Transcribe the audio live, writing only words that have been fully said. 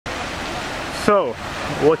So,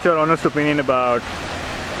 what's your honest opinion about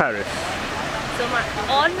Paris? So my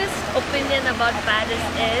honest opinion about Paris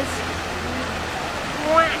is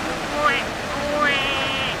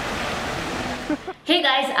hey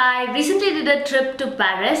guys, I recently did a trip to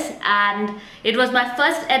Paris and it was my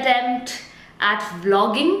first attempt at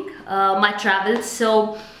vlogging my travels.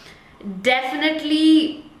 So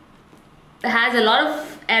definitely has a lot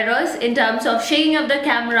of errors in terms of shaking of the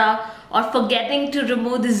camera or forgetting to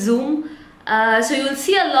remove the zoom. So you'll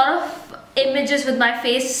see a lot of images with my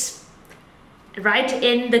face right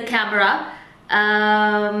in the camera,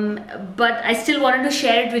 but I still wanted to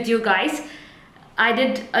share it with you guys. I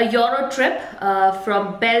did a Euro trip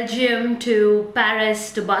from Belgium to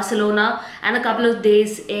Paris to Barcelona and a couple of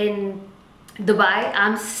days in Dubai.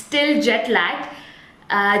 I'm still jet lagged.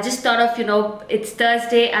 Just thought of, you know, it's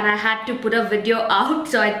Thursday and I had to put a video out,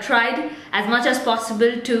 so I tried as much as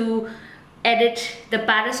possible to edit the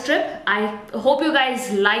Paris trip. I hope you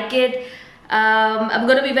guys like it. I'm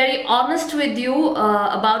gonna be very honest with you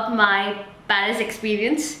about my Paris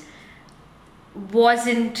experience.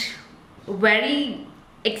 Wasn't very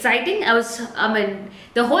exciting. I mean,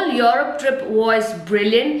 the whole Europe trip was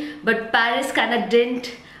brilliant, but Paris kind of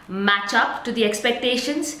didn't match up to the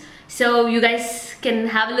expectations. So you guys can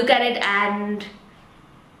have a look at it and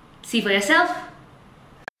see for yourself.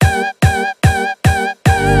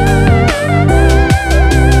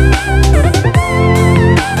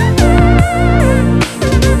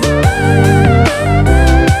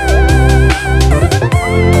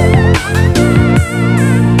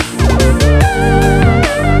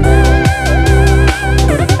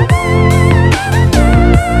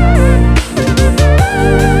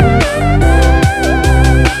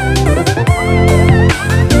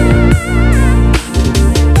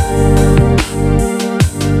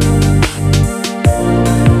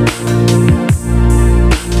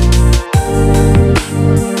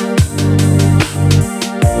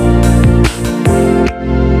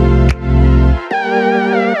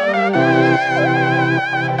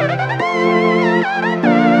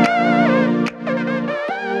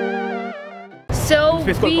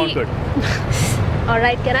 Concord.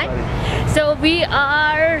 Alright, can I? So we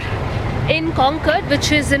are in Concord,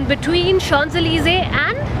 which is in between Champs-Elysees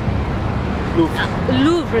and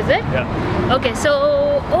Louvre, is it? Yeah. Okay,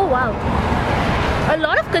 so, oh wow. A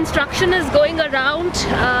lot of construction is going around.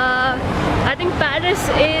 I think Paris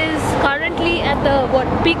is currently at the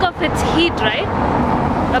peak of its heat, right?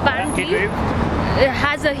 Apparently. Heat wave. It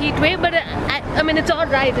has a heat wave, but I mean, it's all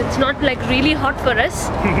right. It's not like really hot for us,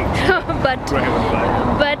 but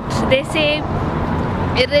they say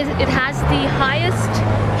it has the highest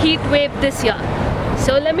heat wave this year.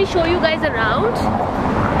 So let me show you guys around.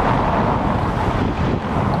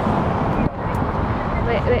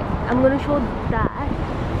 Wait, I'm gonna show that,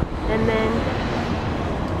 and then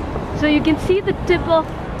so you can see the tip of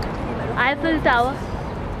Eiffel Tower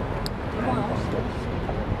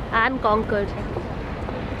and Concord.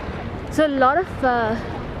 So a lot of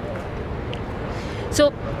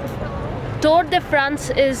so Tour de France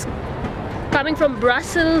is coming from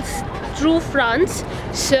Brussels through France,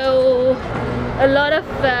 so a lot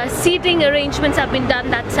of seating arrangements have been done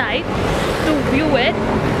that side to view it.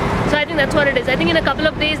 So I think that's what it is. I think in a couple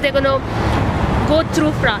of days they're gonna go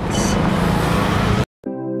through France.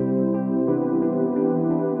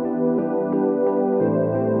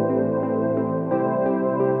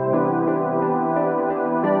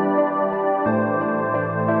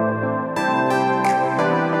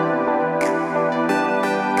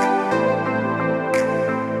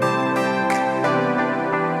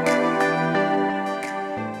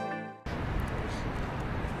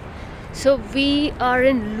 So we are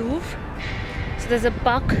in Louvre. So there's a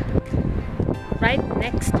park right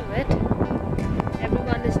next to it.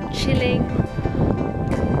 Everyone is chilling.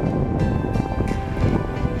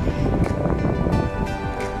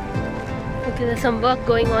 Okay, there's some work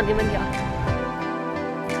going on even here.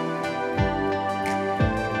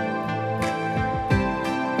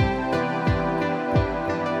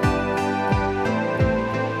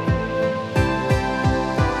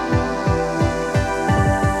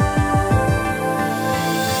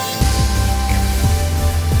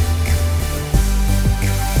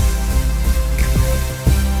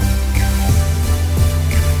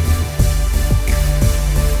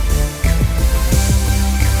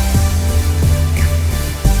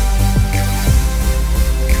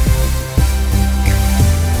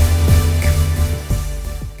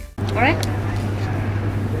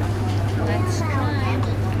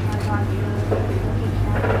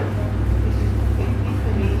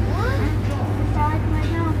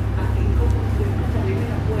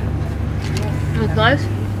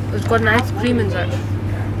 It's got nice cream inside.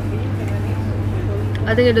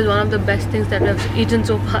 I think it is one of the best things that I've eaten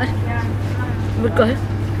so far. Because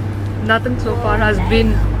nothing so far has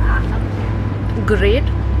been great,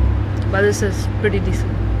 but this is pretty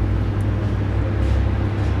decent.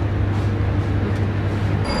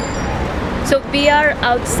 So we are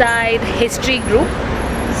outside history group.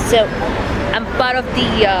 So I'm part of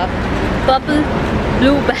the purple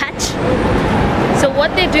blue batch. So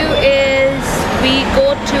what they do is we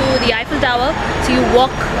go to the Eiffel Tower. So you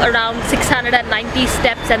walk around 690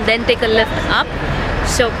 steps and then take a lift up.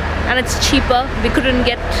 So, and it's cheaper. We couldn't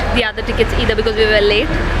get the other tickets either because we were late.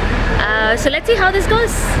 So let's see how this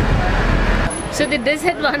goes. So the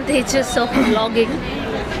disadvantages of vlogging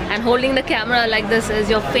and holding the camera like this is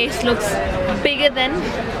your face looks bigger than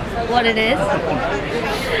what it is.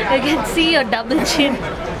 You can see your double chin.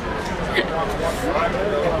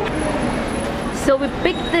 So we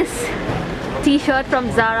picked this t-shirt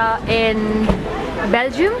from Zara in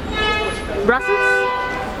Belgium, Brussels,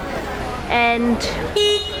 and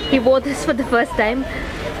he wore this for the first time.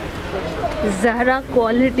 Zara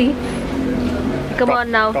quality. Come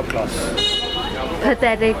on now. Top class.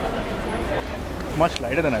 Pathetic. Much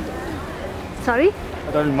lighter than I thought. Sorry? I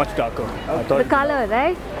thought it was much darker. I thought The color,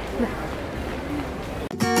 right?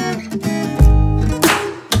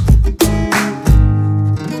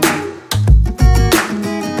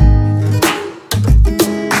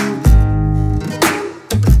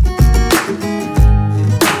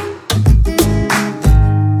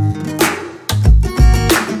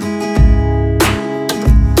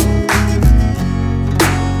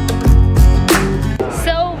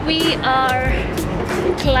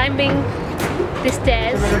 Climbing the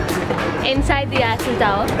stairs inside the Eiffel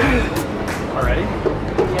Tower. Already?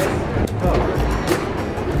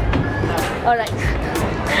 Alright.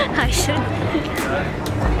 I should.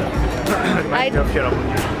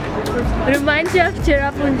 Reminds you of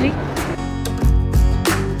Cherrapunji.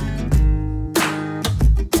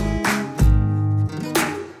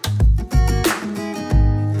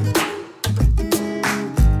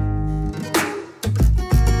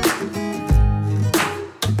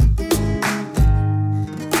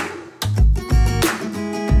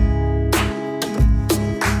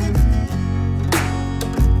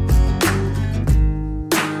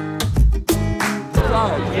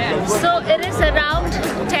 So it is around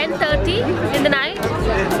 10:30 in the night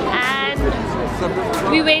and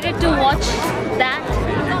we waited to watch that,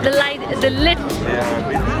 the lit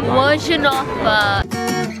version of